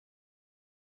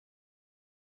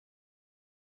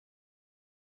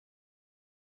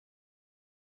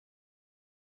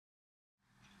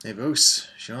Hey folks,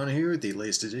 Sean here with the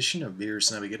latest edition of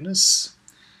Beer-snobby Goodness.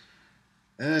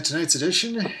 Tonight's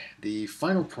edition, the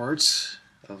final part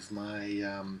of my,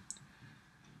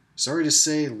 sorry to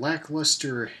say,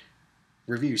 lackluster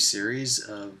review series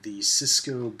of the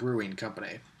Cisco Brewing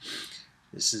Company.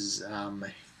 This is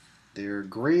their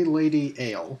Grey Lady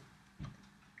Ale,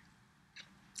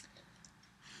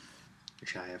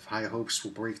 which I have high hopes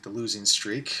will break the losing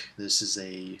streak. This is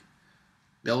a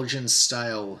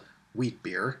Belgian-style wheat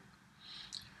beer,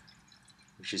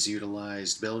 which has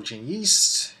utilized Belgian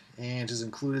yeast and has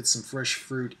included some fresh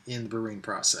fruit in the brewing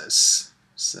process.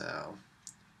 So,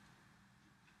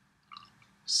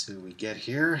 see what we get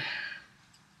here.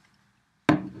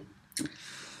 And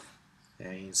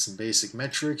some basic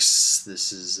metrics.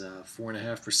 This is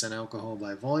 4.5% alcohol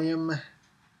by volume,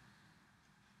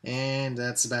 and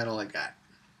that's about all I got.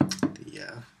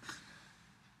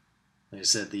 Like I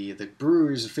said, the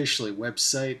brewer's official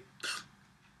website,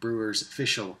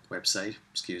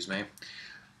 excuse me,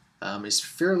 is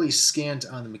fairly scant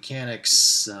on the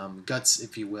mechanics, guts,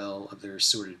 if you will, of their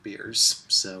assorted beers.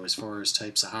 So as far as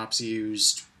types of hops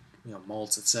used,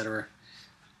 malts, etc.,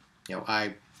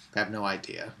 I have no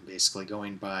idea. Basically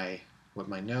going by what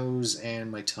my nose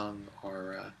and my tongue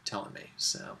are telling me.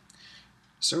 So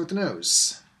start with the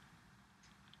nose.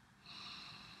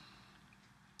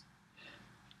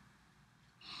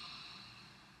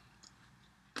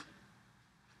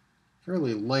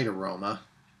 Fairly light aroma.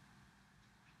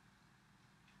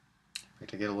 I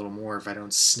get a little more if I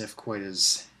don't sniff quite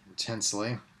as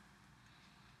intensely.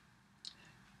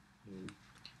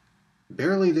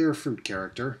 Barely there fruit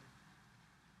character.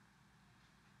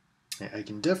 I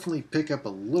can definitely pick up a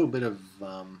little bit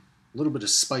of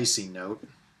spicy note.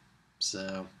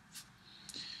 So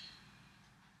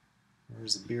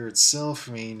there's the beer itself.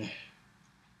 I mean,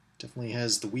 definitely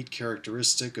has the wheat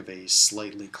characteristic of a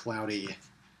slightly cloudy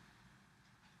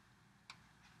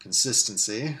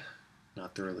consistency.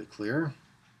 Not thoroughly clear.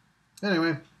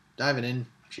 Anyway, diving in.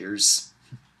 Cheers.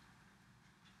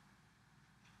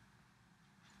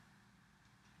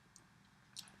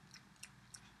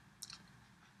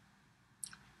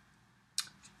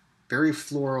 Very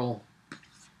floral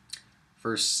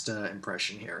first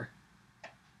impression here.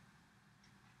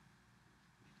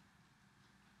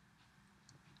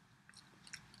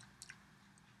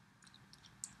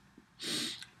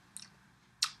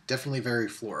 Definitely very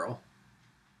floral.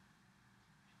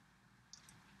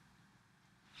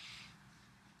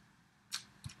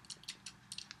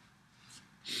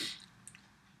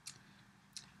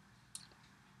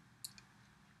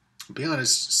 To be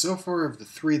honest, so far of the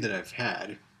three that I've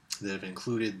had that have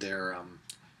included their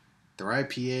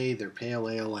IPA, their Pale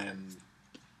Ale, and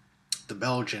the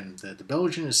Belgian, the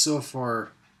Belgian is so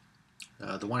far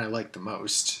the one I like the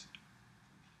most.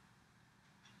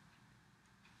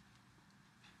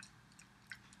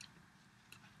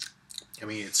 I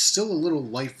mean, it's still a little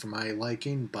light for my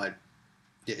liking, but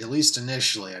at least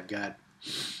initially I've got,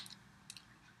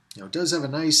 it does have a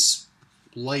nice,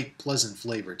 light, pleasant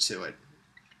flavor to it.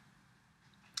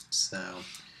 So,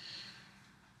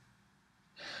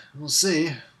 we'll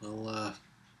see. We'll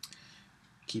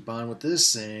keep on with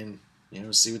this and,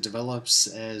 see what develops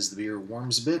as the beer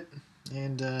warms a bit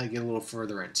and get a little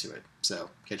further into it. So,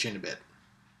 catch you in a bit.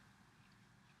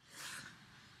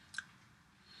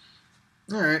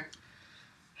 Alright.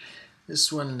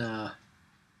 This one, I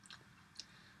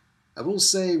will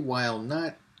say, while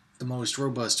not the most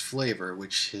robust flavor,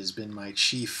 which has been my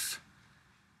chief,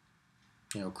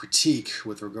 critique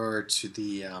with regard to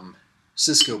the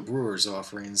Cisco Brewers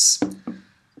offerings,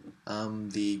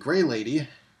 the Grey Lady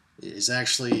is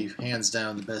actually hands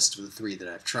down the best of the three that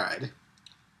I've tried.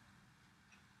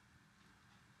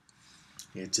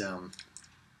 It,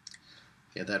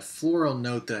 that floral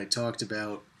note that I talked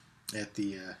about at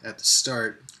the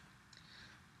start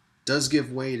does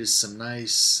give way to some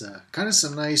nice,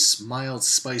 some nice mild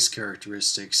spice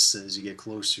characteristics as you get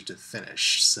closer to the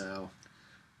finish. So,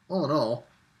 all in all,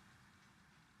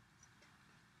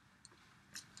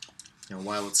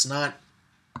 while it's not,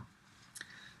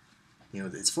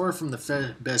 it's far from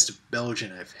the best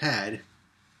Belgian I've had,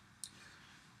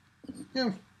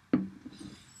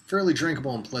 fairly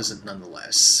drinkable and pleasant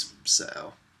nonetheless.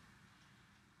 So,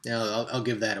 I'll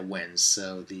give that a win.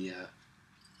 So the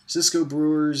Cisco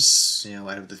Brewers,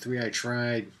 out of the three I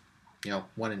tried,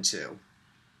 1 and 2.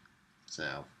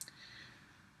 So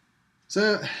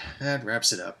that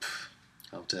wraps it up.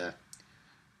 I'll have to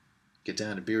get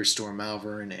down to Beer Store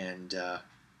Malvern and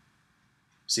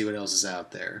see what else is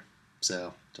out there.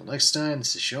 So, until next time,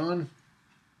 this is Sean.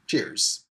 Cheers.